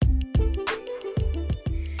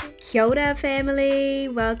Kia ora, family.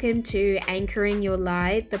 Welcome to Anchoring Your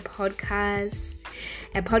Light, the podcast.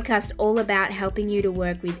 A podcast all about helping you to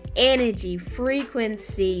work with energy,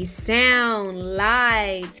 frequency, sound,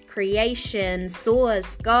 light, creation,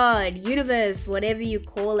 source, God, universe, whatever you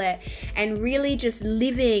call it, and really just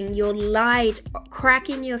living your light,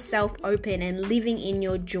 cracking yourself open and living in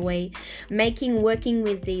your joy, working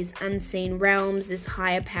with these unseen realms, this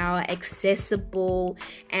higher power accessible,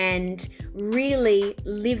 and really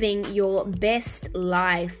living your best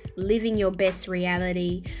life, living your best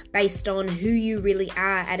reality based on who you really are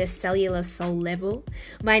at a cellular soul level.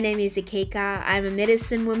 My name is Akika. I'm a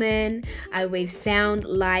medicine woman. I weave sound,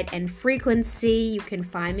 light, and frequency. You can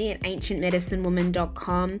find me at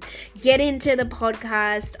ancientmedicinewoman.com. Get into the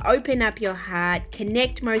podcast, open up your heart,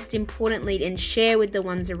 connect most importantly, and share with the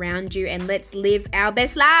ones around you, and let's live our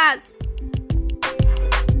best lives.